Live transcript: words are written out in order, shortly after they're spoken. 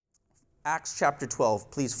Acts chapter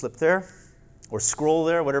 12. Please flip there or scroll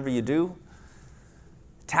there, whatever you do.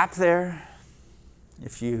 Tap there.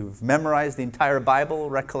 If you've memorized the entire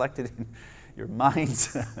Bible, recollected in your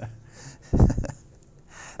minds.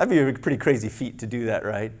 That'd be a pretty crazy feat to do that,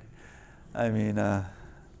 right? I mean,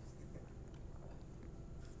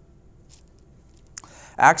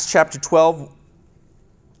 Acts chapter 12.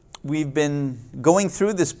 We've been going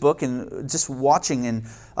through this book and just watching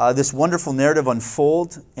this wonderful narrative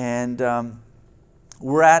unfold, and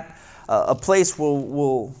we're at a place where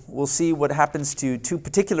we'll see what happens to two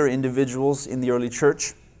particular individuals in the early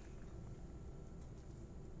church.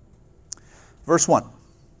 Verse 1.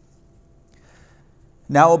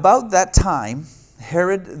 Now about that time,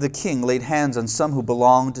 Herod the king laid hands on some who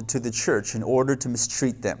belonged to the church in order to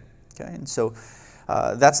mistreat them. Okay, and so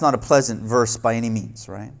that's not a pleasant verse by any means,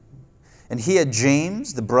 right? And he had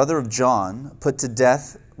James, the brother of John, put to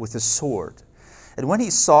death with a sword. And when he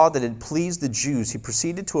saw that it pleased the Jews, he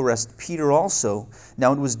proceeded to arrest Peter also.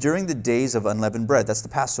 Now it was during the days of unleavened bread, that's the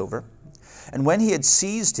Passover. And when he had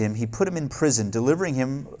seized him, he put him in prison, delivering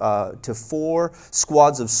him to 4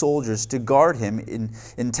 squads of soldiers to guard him,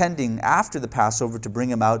 intending after the Passover to bring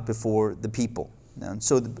him out before the people. And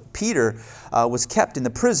so Peter was kept in the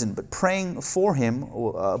prison, but prayer for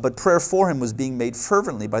him was being made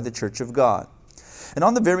fervently by the church of God. And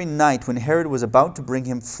on the very night when Herod was about to bring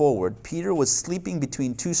him forward, Peter was sleeping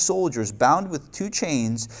between 2 soldiers, bound with 2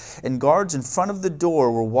 chains, and guards in front of the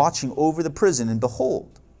door were watching over the prison. And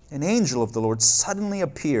behold, an angel of the Lord suddenly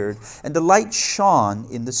appeared, and a light shone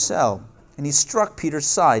in the cell. And he struck Peter's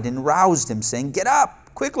side and roused him, saying, "Get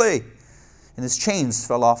up, quickly!" And his chains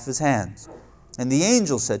fell off his hands. And the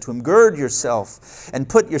angel said to him, "Gird yourself and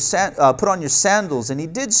put on your sandals." And he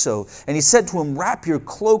did so. And he said to him, "Wrap your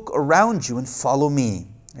cloak around you and follow me."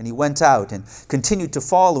 And he went out and continued to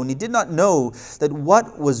follow. And he did not know that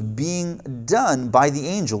what was being done by the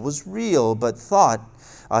angel was real, but thought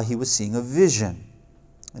he was seeing a vision.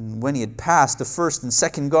 And when he had passed the first and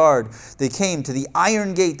second guard, they came to the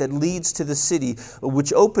iron gate that leads to the city,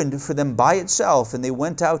 which opened for them by itself. And they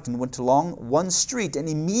went out and went along one street, and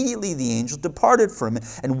immediately the angel departed from him.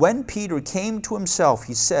 And when Peter came to himself,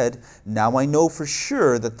 he said, "Now I know for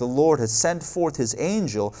sure that the Lord has sent forth his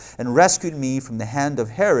angel and rescued me from the hand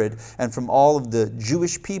of Herod and from all of the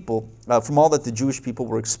Jewish people, from all that the Jewish people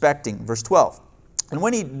were expecting." Verse 12. And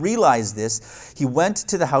when he realized this, he went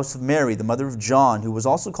to the house of Mary, the mother of John, who was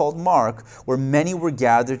also called Mark, where many were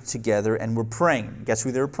gathered together and were praying. Guess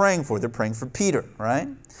who they were praying for? They're praying for Peter, right?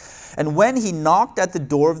 And when he knocked at the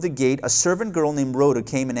door of the gate, a servant girl named Rhoda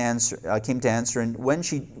came to answer. And when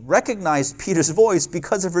she recognized Peter's voice,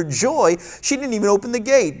 because of her joy, she didn't even open the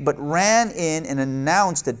gate, but ran in and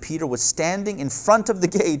announced that Peter was standing in front of the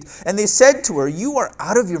gate. And they said to her, "You are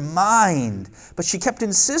out of your mind." But she kept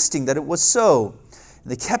insisting that it was so.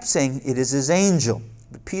 They kept saying, "It is his angel."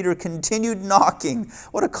 But Peter continued knocking.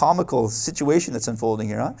 What a comical situation that's unfolding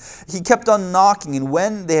here, huh? He kept on knocking, and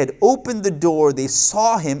when they had opened the door, they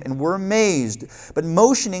saw him and were amazed. But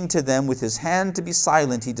motioning to them with his hand to be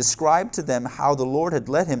silent, he described to them how the Lord had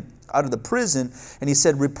led him out of the prison, and he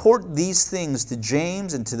said, "Report these things to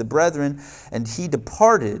James and to the brethren." And he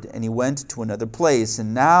departed, and he went to another place.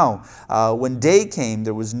 And now, when day came,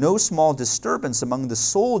 there was no small disturbance among the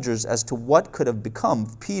soldiers as to what could have become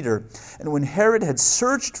of Peter. And when Herod had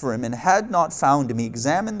searched for him and had not found him, he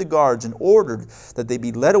examined the guards and ordered that they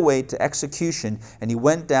be led away to execution. And he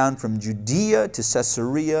went down from Judea to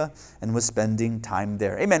Caesarea and was spending time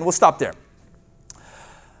there. Amen. We'll stop there.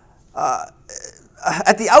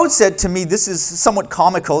 At the outset, to me, this is somewhat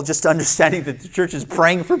comical, just understanding that the church is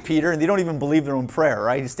praying for Peter, and they don't even believe their own prayer,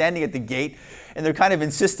 right? He's standing at the gate, and they're kind of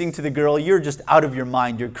insisting to the girl, "You're just out of your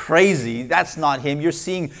mind. You're crazy. That's not him. You're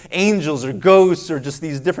seeing angels or ghosts or just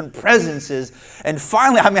these different presences." And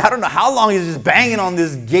finally, I don't know how long he's just banging on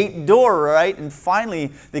this gate door, right? And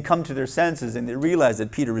finally, they come to their senses, and they realize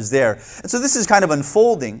that Peter is there. And so this is kind of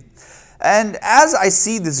unfolding. And as I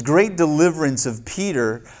see this great deliverance of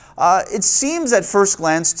Peter, it seems at first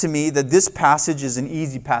glance to me that this passage is an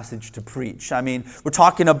easy passage to preach. We're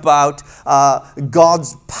talking about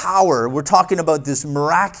God's power. We're talking about this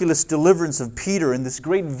miraculous deliverance of Peter and this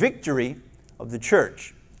great victory of the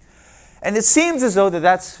church. And it seems as though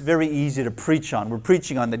that's very easy to preach on. We're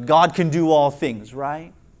preaching on that God can do all things,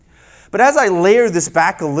 right? But as I layer this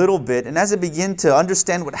back a little bit, and as I begin to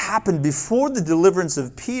understand what happened before the deliverance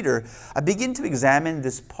of Peter, I begin to examine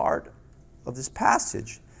this part of this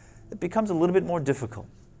passage. It becomes a little bit more difficult.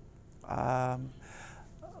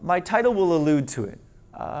 My title will allude to it.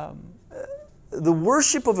 The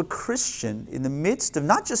worship of a Christian in the midst of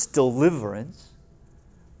not just deliverance,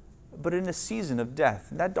 but in a season of death,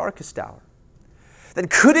 in that darkest hour. Then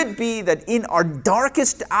could it be that in our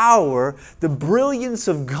darkest hour, the brilliance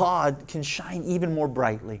of God can shine even more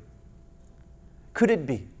brightly? Could it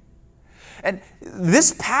be? And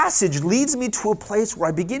this passage leads me to a place where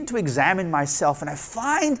I begin to examine myself, and I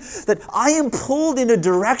find that I am pulled in a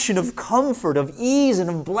direction of comfort, of ease, and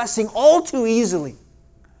of blessing all too easily.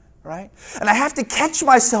 Right? And I have to catch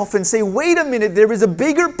myself and say, wait a minute, there is a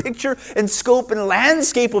bigger picture and scope and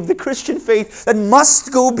landscape of the Christian faith that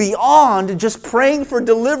must go beyond just praying for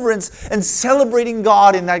deliverance and celebrating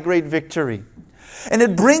God in that great victory. And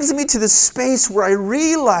it brings me to the space where I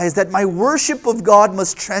realize that my worship of God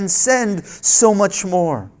must transcend so much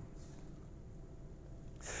more.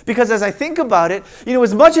 Because as I think about it,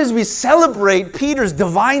 as much as we celebrate Peter's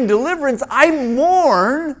divine deliverance, I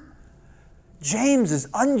mourn James's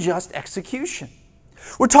unjust execution.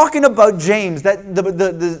 We're talking about James, that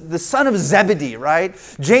the son of Zebedee, right?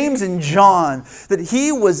 James and John, that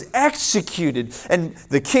he was executed. And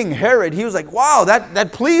the king Herod, he was like, wow,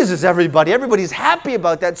 that pleases everybody. Everybody's happy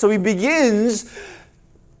about that. So he begins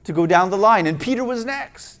to go down the line. And Peter was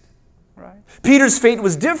next. Right? Peter's fate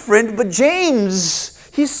was different, but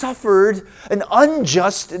James, he suffered an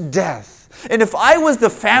unjust death. And if I was the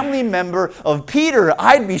family member of Peter,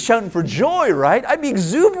 I'd be shouting for joy, right? I'd be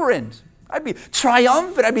exuberant. I'd be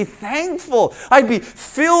triumphant. I'd be thankful. I'd be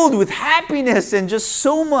filled with happiness and just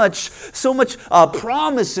so much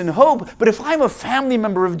promise and hope. But if I'm a family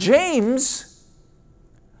member of James,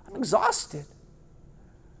 I'm exhausted.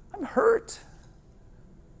 I'm hurt.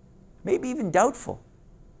 Maybe even doubtful.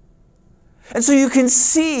 And so you can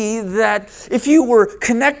see that if you were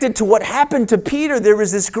connected to what happened to Peter, there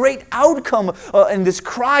was this great outcome and this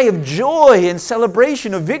cry of joy and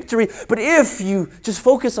celebration of victory. But if you just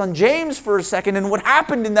focus on James for a second and what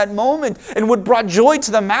happened in that moment and what brought joy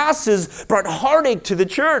to the masses, brought heartache to the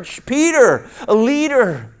church. Peter, a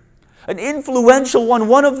leader, an influential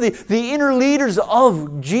one of the inner leaders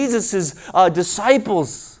of Jesus'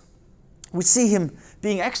 disciples. We see him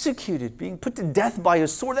being executed, being put to death by a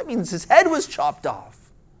sword. That means his head was chopped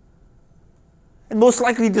off. And most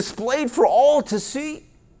likely displayed for all to see.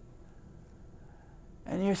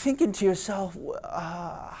 And you're thinking to yourself,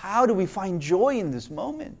 how do we find joy in this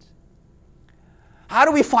moment? How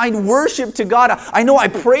do we find worship to God? I know I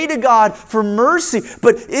pray to God for mercy,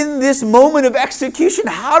 but in this moment of execution,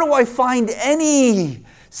 how do I find any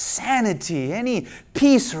sanity, any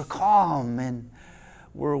peace or calm? And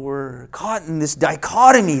we're caught in this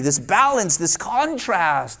dichotomy, this balance, this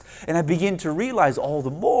contrast. And I begin to realize all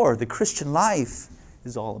the more the Christian life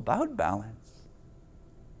is all about balance.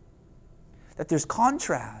 That there's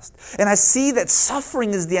contrast. And I see that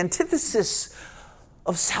suffering is the antithesis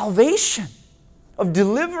of salvation, of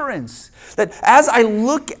deliverance. That as I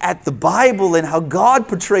look at the Bible and how God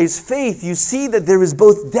portrays faith, you see that there is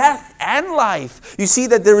both death and life. You see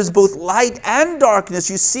that there is both light and darkness.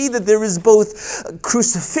 You see that there is both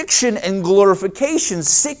crucifixion and glorification,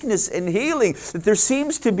 sickness and healing. That there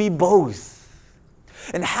seems to be both.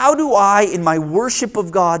 And how do I, in my worship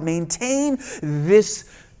of God, maintain this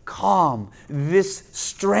calm, this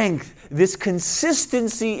strength, this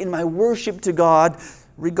consistency in my worship to God,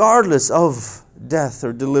 regardless of death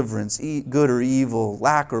or deliverance, good or evil,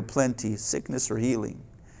 lack or plenty, sickness or healing?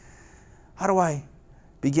 How do I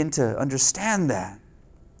begin to understand that?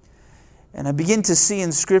 And I begin to see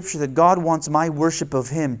in Scripture that God wants my worship of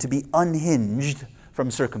Him to be unhinged from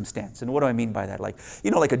circumstance. And what do I mean by that? Like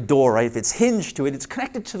a door, right? If it's hinged to it, it's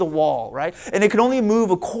connected to the wall, right? And it can only move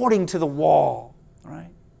according to the wall, right?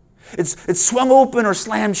 It's swung open or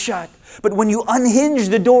slammed shut. But when you unhinge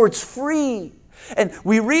the door, it's free. And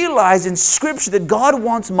we realize in Scripture that God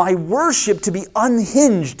wants my worship to be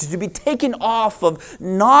unhinged, to be taken off of,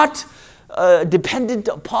 not dependent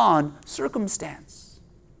upon circumstance.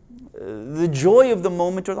 The joy of the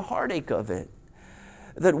moment or the heartache of it.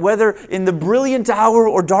 That whether in the brilliant hour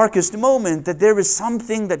or darkest moment, that there is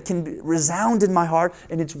something that can resound in my heart,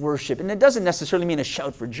 and it's worship. And it doesn't necessarily mean a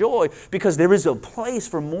shout for joy, because there is a place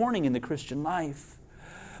for mourning in the Christian life.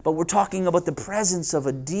 But we're talking about the presence of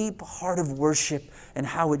a deep heart of worship and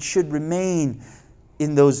how it should remain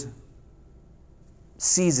in those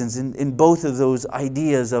seasons, in both of those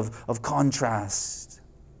ideas of contrast.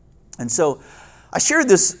 And so I share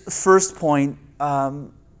this first point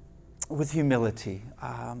with humility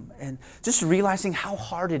and just realizing how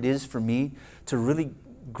hard it is for me to really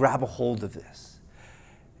grab a hold of this.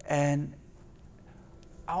 And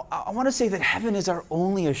I want to say that heaven is our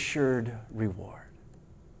only assured reward.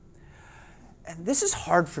 And this is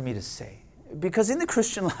hard for me to say, because in the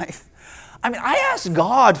Christian life, I ask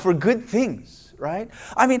God for good things, right?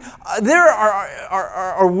 I mean, there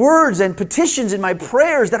are words and petitions in my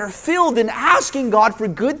prayers that are filled in asking God for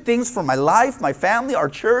good things for my life, my family, our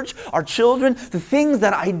church, our children, the things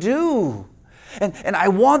that I do. And I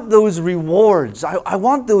want those rewards. I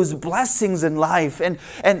want those blessings in life. And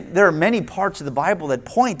there are many parts of the Bible that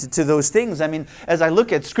point to those things. I mean, as I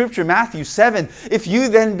look at Scripture, Matthew 7, if you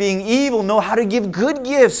then being evil know how to give good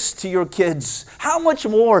gifts to your kids, how much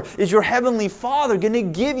more is your Heavenly Father going to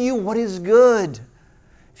give you what is good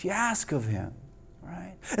if you ask of Him?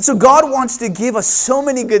 And so God wants to give us so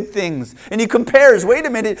many good things. And He compares, wait a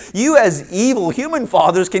minute, you as evil human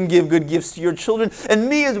fathers can give good gifts to your children. And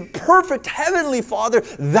me as a perfect heavenly Father,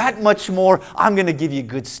 that much more, I'm going to give you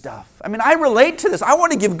good stuff. I mean, I relate to this. I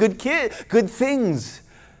want to give good things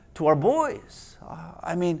to our boys.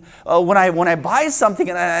 I mean, when I buy something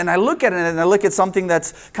and I look at it and I look at something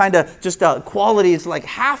that's kind of just quality, it's like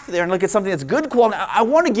half there, and look at something that's good quality, I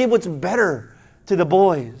want to give what's better to the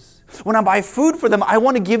boys. When I buy food for them, I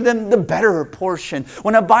want to give them the better portion.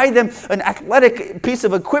 When I buy them an athletic piece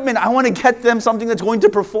of equipment, I want to get them something that's going to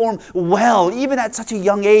perform well, even at such a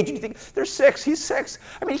young age. You think, they're 6, he's 6.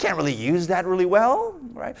 I mean, he can't really use that really well,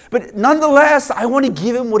 right? But nonetheless, I want to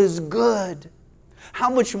give him what is good. How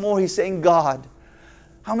much more, he's saying, God,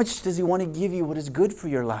 how much does He want to give you what is good for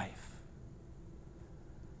your life?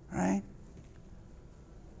 Right?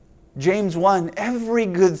 James 1, every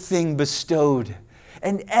good thing bestowed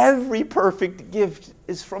and every perfect gift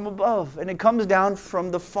is from above. And it comes down from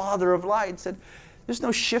the Father of lights. And there's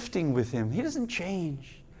no shifting with Him. He doesn't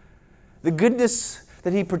change. The goodness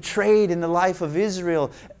that He portrayed in the life of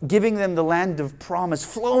Israel, giving them the land of promise,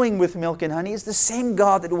 flowing with milk and honey, is the same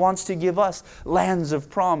God that wants to give us lands of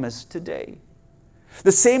promise today.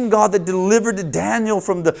 The same God that delivered Daniel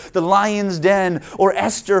from the lion's den, or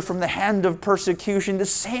Esther from the hand of persecution, the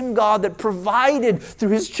same God that provided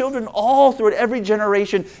through His children all throughout every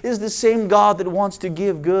generation, is the same God that wants to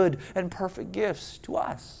give good and perfect gifts to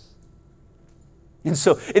us. And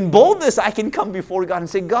so in boldness I can come before God and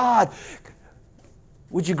say, God,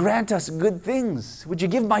 would You grant us good things? Would You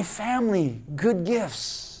give my family good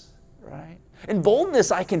gifts? Right? In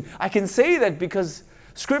boldness I can say that because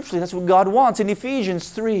scripturally, that's what God wants. In Ephesians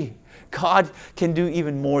 3, God can do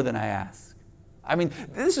even more than I ask. I mean,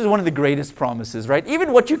 this is one of the greatest promises, right?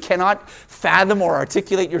 Even what you cannot fathom or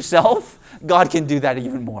articulate yourself, God can do that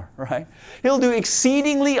even more, right? He'll do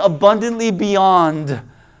exceedingly abundantly beyond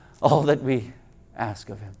all that we ask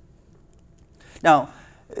of Him. Now,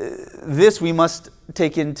 this we must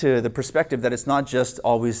take into the perspective that it's not just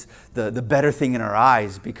always the better thing in our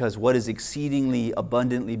eyes, because what is exceedingly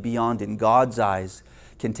abundantly beyond in God's eyes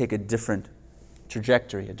can take a different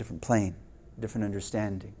trajectory, a different plane, a different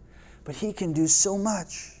understanding. But He can do so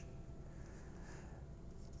much.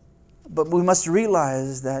 But we must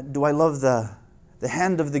realize that, do I love the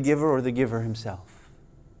hand of the giver or the giver himself?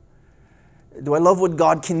 Do I love what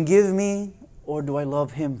God can give me, or do I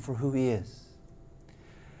love Him for who He is?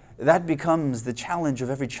 That becomes the challenge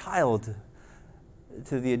of every child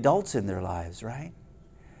to the adults in their lives, right?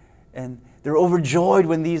 And they're overjoyed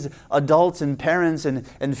when these adults and parents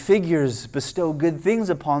and figures bestow good things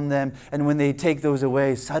upon them. And when they take those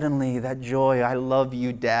away, suddenly that joy, I love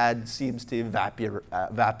you, Dad, seems to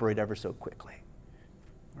evaporate ever so quickly.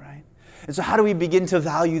 Right? And so how do we begin to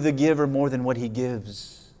value the giver more than what he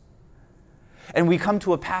gives? And we come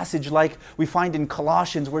to a passage like we find in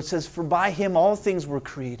Colossians where it says, "For by Him all things were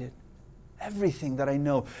created." Everything that I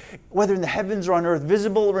know, whether in the heavens or on earth,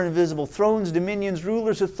 visible or invisible, thrones, dominions,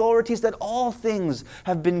 rulers, authorities, that all things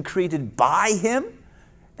have been created by Him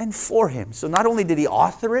and for Him. So not only did He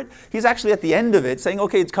author it, He's actually at the end of it saying,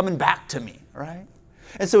 okay, it's coming back to me, right?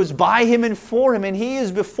 And so it's by Him and for Him, and He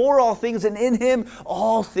is before all things, and in Him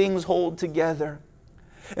all things hold together.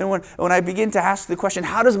 And when I begin to ask the question,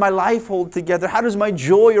 how does my life hold together? How does my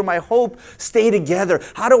joy or my hope stay together?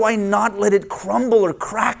 How do I not let it crumble or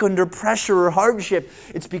crack under pressure or hardship?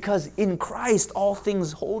 It's because in Christ all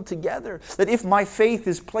things hold together. That if my faith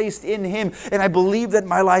is placed in Him and I believe that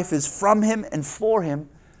my life is from Him and for Him,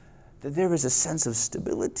 that there is a sense of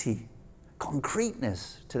stability,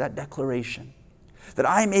 concreteness to that declaration. That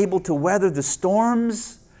I'm able to weather the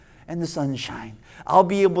storms and the sunshine. I'll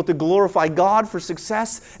be able to glorify God for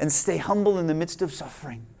success and stay humble in the midst of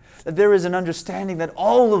suffering. That there is an understanding that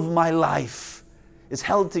all of my life is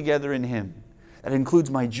held together in Him. That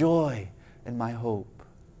includes my joy and my hope.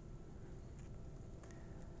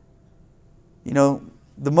 You know,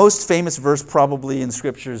 the most famous verse probably in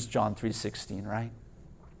Scripture is John 3:16, right?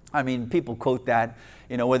 I mean, people quote that,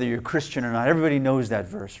 you know, whether you're Christian or not. Everybody knows that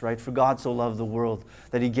verse, right? For God so loved the world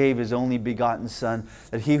that He gave His only begotten Son,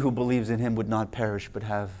 that he who believes in Him would not perish but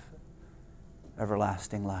have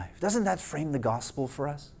everlasting life. Doesn't that frame the gospel for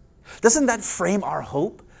us? Doesn't that frame our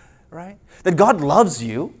hope, right? That God loves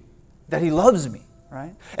you, that He loves me,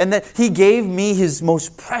 right? And that He gave me His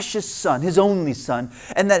most precious Son, His only Son,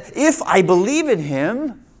 and that if I believe in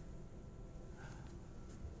Him,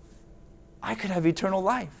 I could have eternal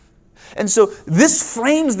life. And so this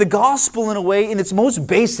frames the gospel in a way, in its most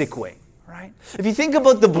basic way, right? If you think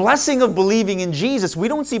about the blessing of believing in Jesus, we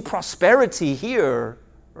don't see prosperity here,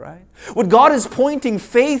 right? What God is pointing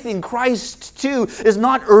faith in Christ to is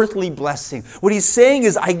not earthly blessing. What He's saying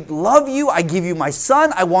is, I love you, I give you my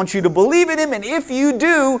Son, I want you to believe in Him, and if you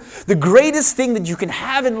do, the greatest thing that you can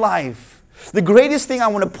have in life, the greatest thing I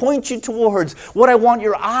want to point you towards, what I want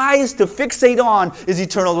your eyes to fixate on, is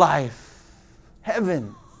eternal life.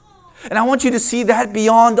 Heaven. And I want you to see that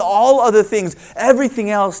beyond all other things. Everything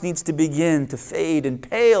else needs to begin to fade and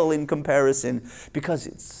pale in comparison, because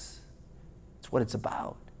it's what it's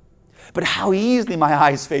about. But how easily my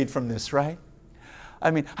eyes fade from this, right? I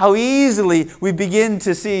mean, how easily we begin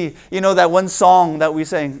to see, that one song that we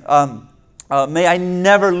sang, may I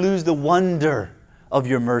never lose the wonder of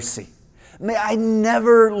your mercy. May I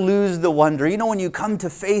never lose the wonder. When you come to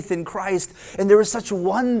faith in Christ, and there is such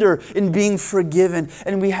wonder in being forgiven,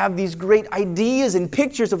 and we have these great ideas and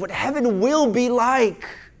pictures of what heaven will be like,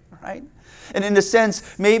 right? And in a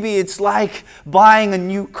sense, maybe it's like buying a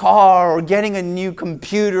new car, or getting a new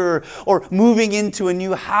computer, or moving into a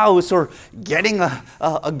new house, or getting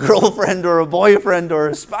a girlfriend or a boyfriend or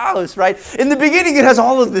a spouse, right? In the beginning, it has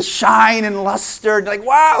all of this shine and luster. Like,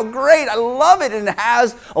 wow, great, I love it. And it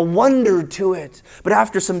has a wonder to it. But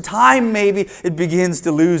after some time, maybe it begins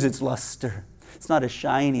to lose its luster. It's not as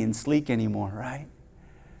shiny and sleek anymore, right?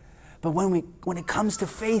 But when it comes to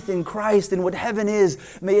faith in Christ and what heaven is,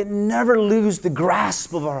 may it never lose the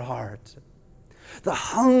grasp of our heart, the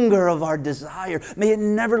hunger of our desire. May it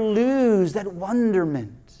never lose that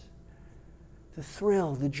wonderment, the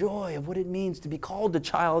thrill, the joy of what it means to be called a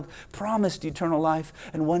child, promised eternal life,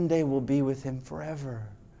 and one day we'll be with Him forever.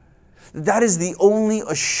 That is the only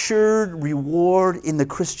assured reward in the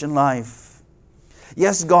Christian life.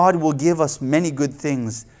 Yes, God will give us many good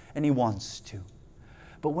things, and He wants to.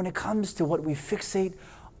 But when it comes to what we fixate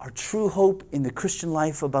our true hope in the Christian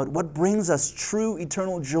life about, what brings us true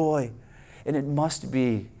eternal joy, and it must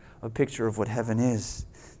be a picture of what heaven is,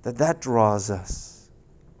 that draws us.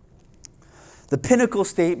 The pinnacle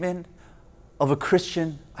statement of a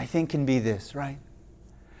Christian, I think, can be this, right?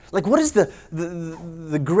 Like, what is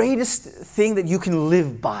the greatest thing that you can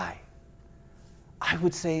live by? I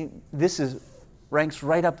would say this ranks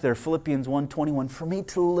right up there, Philippians 1:21. For me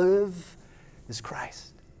to live is Christ.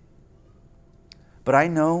 But I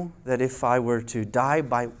know that if I were to die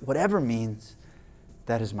by whatever means,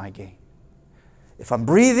 that is my gain. If I'm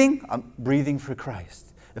breathing for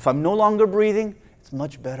Christ. If I'm no longer breathing, it's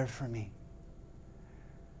much better for me.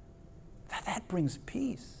 That brings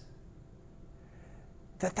peace.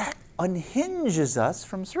 That unhinges us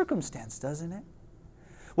from circumstance, doesn't it?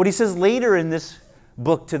 What he says later in this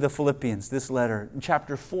book to the Philippians, this letter, in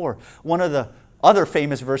chapter 4, one of the other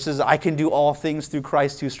famous verses, I can do all things through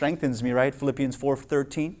Christ who strengthens me, right? Philippians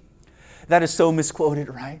 4:13. That is so misquoted,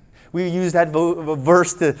 right? We use that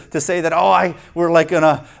verse to say that, we're like going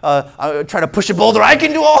to try to push a boulder. I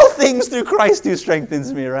can do all things through Christ who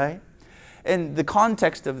strengthens me, right? And the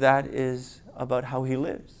context of that is about how he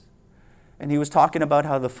lives. And he was talking about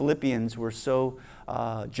how the Philippians were so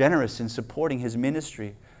generous in supporting his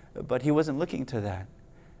ministry, but he wasn't looking to that.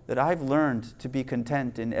 That I've learned to be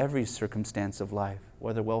content in every circumstance of life,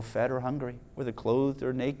 whether well-fed or hungry, whether clothed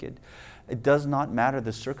or naked. It does not matter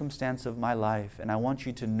the circumstance of my life, and I want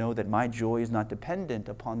you to know that my joy is not dependent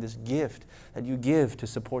upon this gift that you give to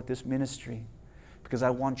support this ministry, because I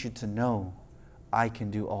want you to know I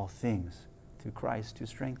can do all things through Christ who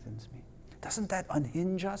strengthens me. Doesn't that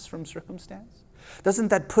unhinge us from circumstance? Doesn't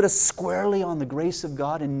that put us squarely on the grace of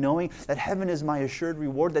God and knowing that heaven is my assured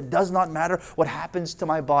reward? That does not matter what happens to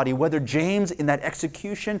my body, whether James in that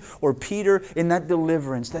execution or Peter in that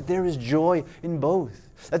deliverance, that there is joy in both,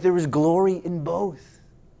 that there is glory in both.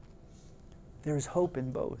 There is hope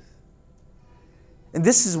in both. And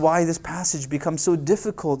this is why this passage becomes so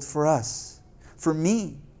difficult for us, for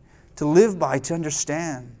me, to live by, to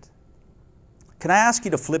understand. Can I ask you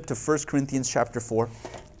to flip to 1 Corinthians chapter 4?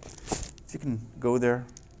 If you can go there.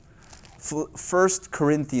 1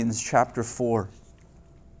 Corinthians chapter 4.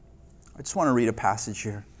 I just want to read a passage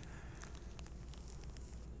here.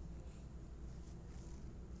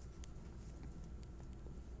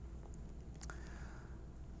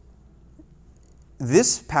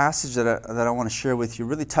 This passage that I want to share with you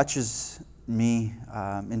really touches me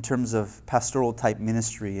in terms of pastoral type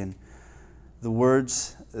ministry. And the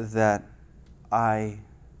words that I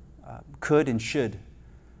could and should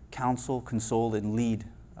counsel, console, and lead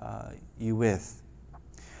you with.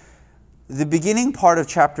 The beginning part of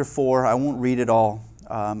chapter 4, I won't read it all.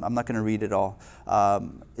 I'm not going to read it all.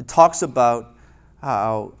 It talks about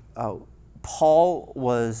how Paul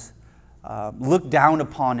was looked down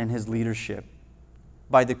upon in his leadership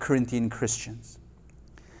by the Corinthian Christians.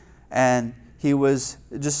 And he was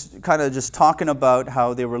just talking about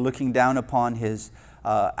how they were looking down upon his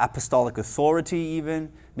apostolic authority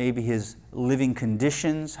even, maybe his living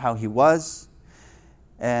conditions, how he was.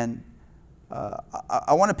 And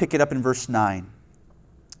I want to pick it up in verse 9.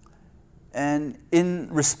 And in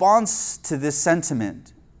response to this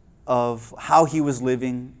sentiment of how he was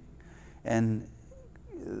living and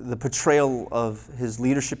the portrayal of his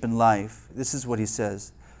leadership in life, this is what he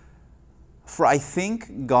says. For I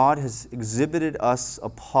think God has exhibited us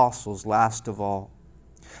apostles last of all,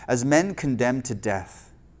 as men condemned to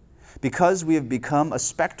death, because we have become a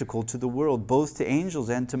spectacle to the world, both to angels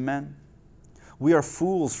and to men. We are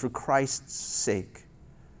fools for Christ's sake,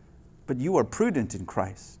 but you are prudent in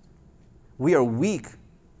Christ. We are weak,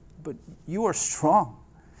 but you are strong.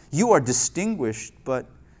 You are distinguished, but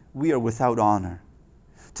we are without honor.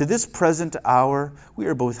 To this present hour, we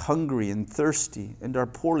are both hungry and thirsty, and are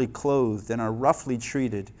poorly clothed, and are roughly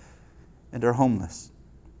treated, and are homeless.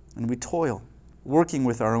 And we toil, working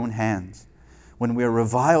with our own hands. When we are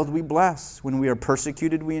reviled, we bless. When we are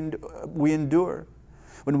persecuted, we endure.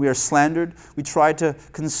 When we are slandered, we try to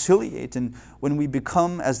conciliate. And when we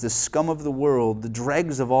become as the scum of the world, the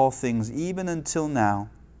dregs of all things, even until now,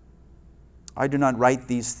 I do not write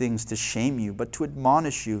these things to shame you, but to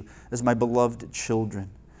admonish you as my beloved children.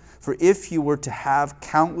 For if you were to have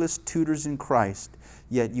countless tutors in Christ,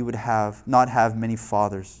 yet you would not have many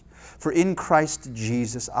fathers. For in Christ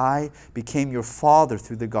Jesus I became your father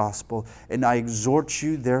through the gospel, and I exhort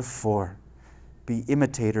you, therefore, be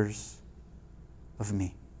imitators of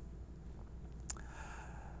me.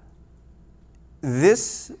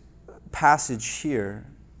 This passage here,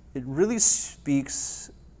 it really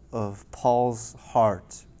speaks of Paul's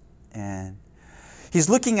heart. And he's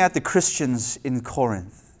looking at the Christians in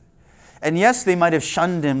Corinth. And yes, they might have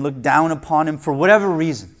shunned him, looked down upon him for whatever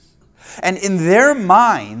reasons. And in their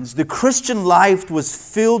minds, the Christian life was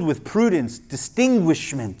filled with prudence,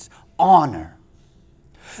 distinguishment, honor.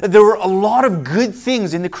 There were a lot of good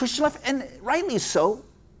things in the Christian life, and rightly so.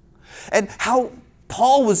 And how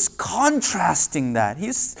Paul was contrasting that.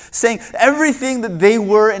 He's saying everything that they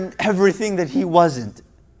were and everything that he wasn't,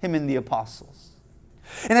 him and the apostles.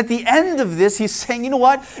 And at the end of this, he's saying, you know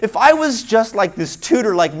what? If I was just like this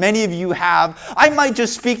tutor, like many of you have, I might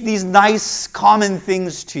just speak these nice, common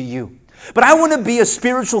things to you. But I want to be a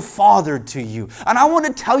spiritual father to you. And I want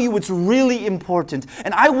to tell you what's really important.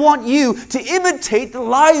 And I want you to imitate the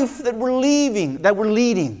life that we're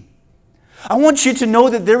leading. I want you to know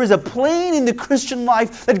that there is a plane in the Christian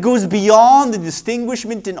life that goes beyond the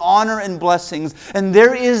distinguishment and honor and blessings. And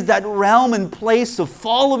there is that realm and place of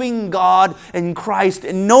following God and Christ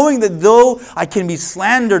and knowing that though I can be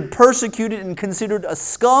slandered, persecuted, and considered a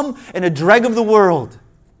scum and a dreg of the world,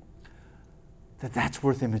 that's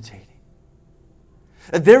worth imitating.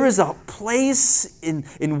 There is a place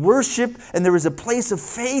in worship and there is a place of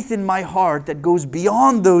faith in my heart that goes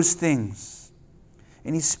beyond those things.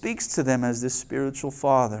 And he speaks to them as this spiritual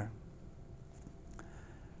father.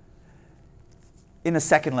 In a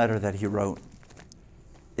second letter that he wrote,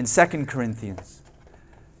 in 2 Corinthians,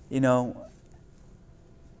 he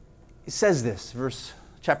says this,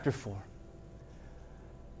 chapter 4.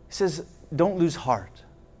 He says, don't lose heart.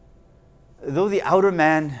 Though the outer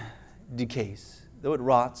man decays, though it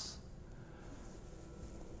rots,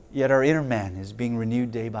 yet our inner man is being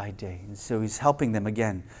renewed day by day. And so he's helping them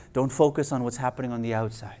again. Don't focus on what's happening on the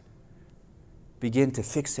outside. Begin to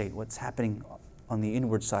fixate what's happening on the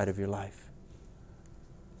inward side of your life.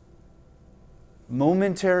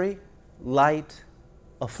 Momentary, light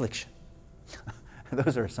affliction.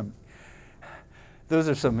 Those are some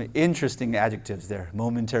interesting adjectives there,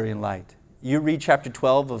 momentary and light. You read chapter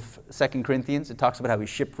 12 of 2 Corinthians, it talks about how he's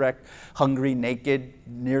shipwrecked, hungry, naked,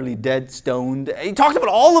 nearly dead, stoned. He talks about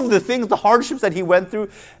all of the things, the hardships that he went through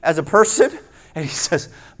as a person. And he says,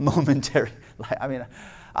 momentary. I mean,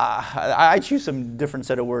 I choose some different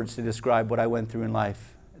set of words to describe what I went through in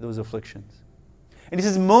life, those afflictions. And he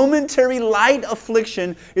says, momentary light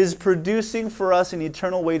affliction is producing for us an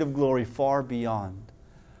eternal weight of glory far beyond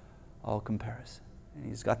all comparison. And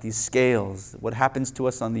he's got these scales, what happens to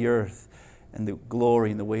us on the earth, and the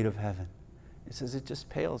glory and the weight of heaven. He says it just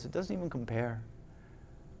pales. It doesn't even compare.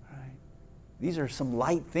 Right? These are some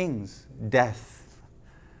light things. Death,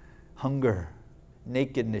 hunger,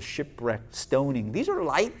 nakedness, shipwreck, stoning. These are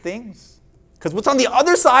light things. Because what's on the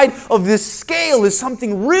other side of this scale is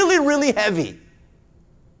something really, really heavy.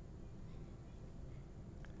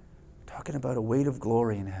 We're talking about a weight of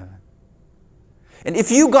glory in heaven. And if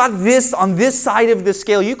you got this on this side of the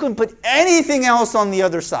scale, you can put anything else on the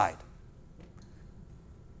other side.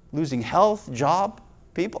 Losing health, job,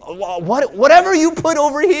 people, whatever you put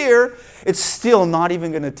over here, it's still not even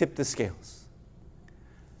going to tip the scales.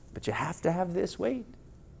 But you have to have this weight.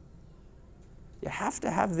 You have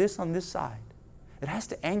to have this on this side. It has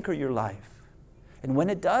to anchor your life. And when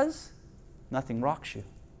it does, nothing rocks you.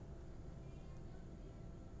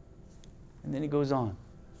 And then he goes on.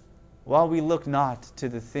 While we look not to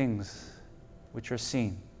the things which are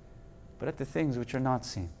seen, but at the things which are not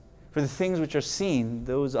seen. For the things which are seen,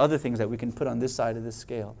 those other things that we can put on this side of the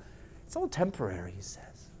scale, it's all temporary, he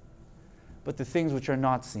says. But the things which are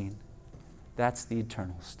not seen, that's the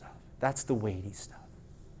eternal stuff. That's the weighty stuff.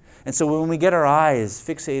 And so when we get our eyes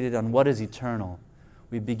fixated on what is eternal,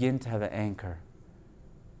 we begin to have an anchor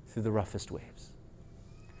through the roughest waves.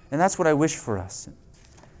 And that's what I wish for us.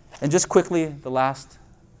 And just quickly, the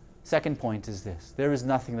second point is this. There is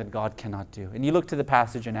nothing that God cannot do. And you look to the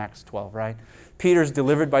passage in Acts 12, right? Peter's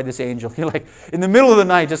delivered by this angel. You're like, in the middle of the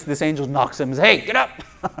night, just this angel knocks him and says, hey, get up.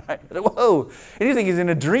 Whoa. And you think he's in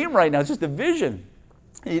a dream right now. It's just a vision.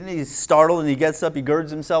 He's startled and he gets up, he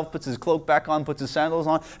girds himself, puts his cloak back on, puts his sandals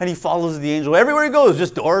on, and he follows the angel. Everywhere he goes,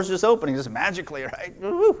 just doors just opening, just magically, right?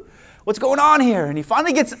 Woo-hoo. What's going on here? And he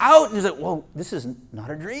finally gets out and he's like, whoa, this is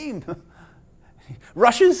not a dream. He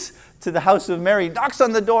rushes to the house of Mary, knocks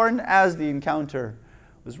on the door, and as the encounter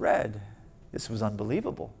was read, this was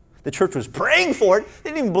unbelievable. The church was praying for it.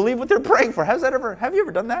 They didn't even believe what they're praying for. Have you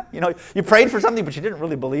ever done that? You know, you prayed for something, but you didn't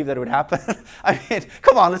really believe that it would happen. I mean,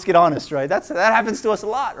 come on, let's get honest, right? That happens to us a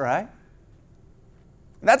lot, right?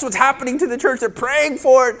 That's what's happening to the church. They're praying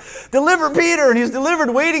for it. Deliver Peter, and he's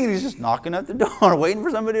delivered, waiting, and he's just knocking at the door, waiting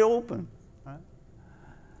for somebody to open. Right?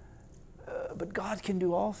 But God can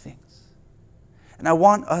do all things. And I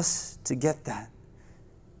want us to get that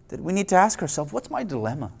we need to ask ourselves, what's my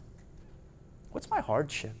dilemma? What's my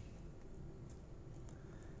hardship?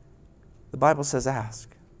 The Bible says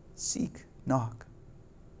ask, seek, knock.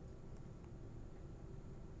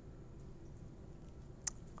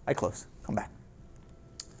 I close. Come back.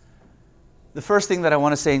 The first thing that I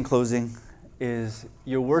want to say in closing is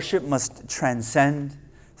your worship must transcend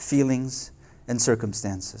feelings and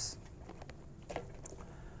circumstances.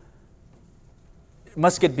 It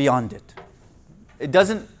must get beyond it. It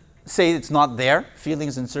doesn't say it's not there,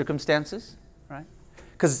 feelings and circumstances, right?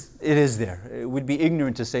 Because it is there. It would be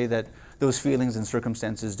ignorant to say that those feelings and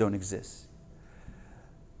circumstances don't exist.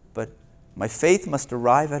 But my faith must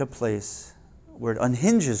arrive at a place where it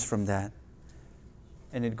unhinges from that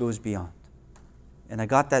and it goes beyond. And I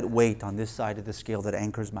got that weight on this side of the scale that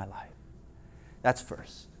anchors my life. That's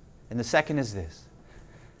first. And the second is this.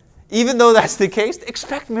 Even though that's the case,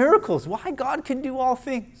 expect miracles. Why? God can do all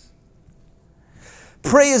things.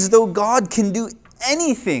 Pray as though God can do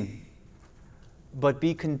anything, but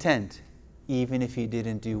be content even if He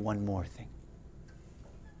didn't do one more thing.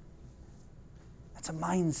 That's a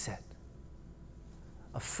mindset,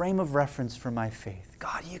 a frame of reference for my faith.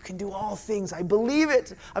 God, you can do all things. I believe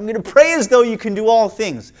it. I'm going to pray as though you can do all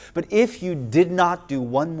things. But if you did not do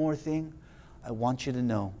one more thing, I want you to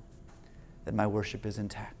know that my worship is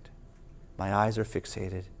intact. My eyes are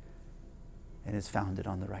fixated and it's founded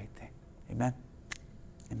on the right thing. Amen?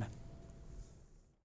 Amen.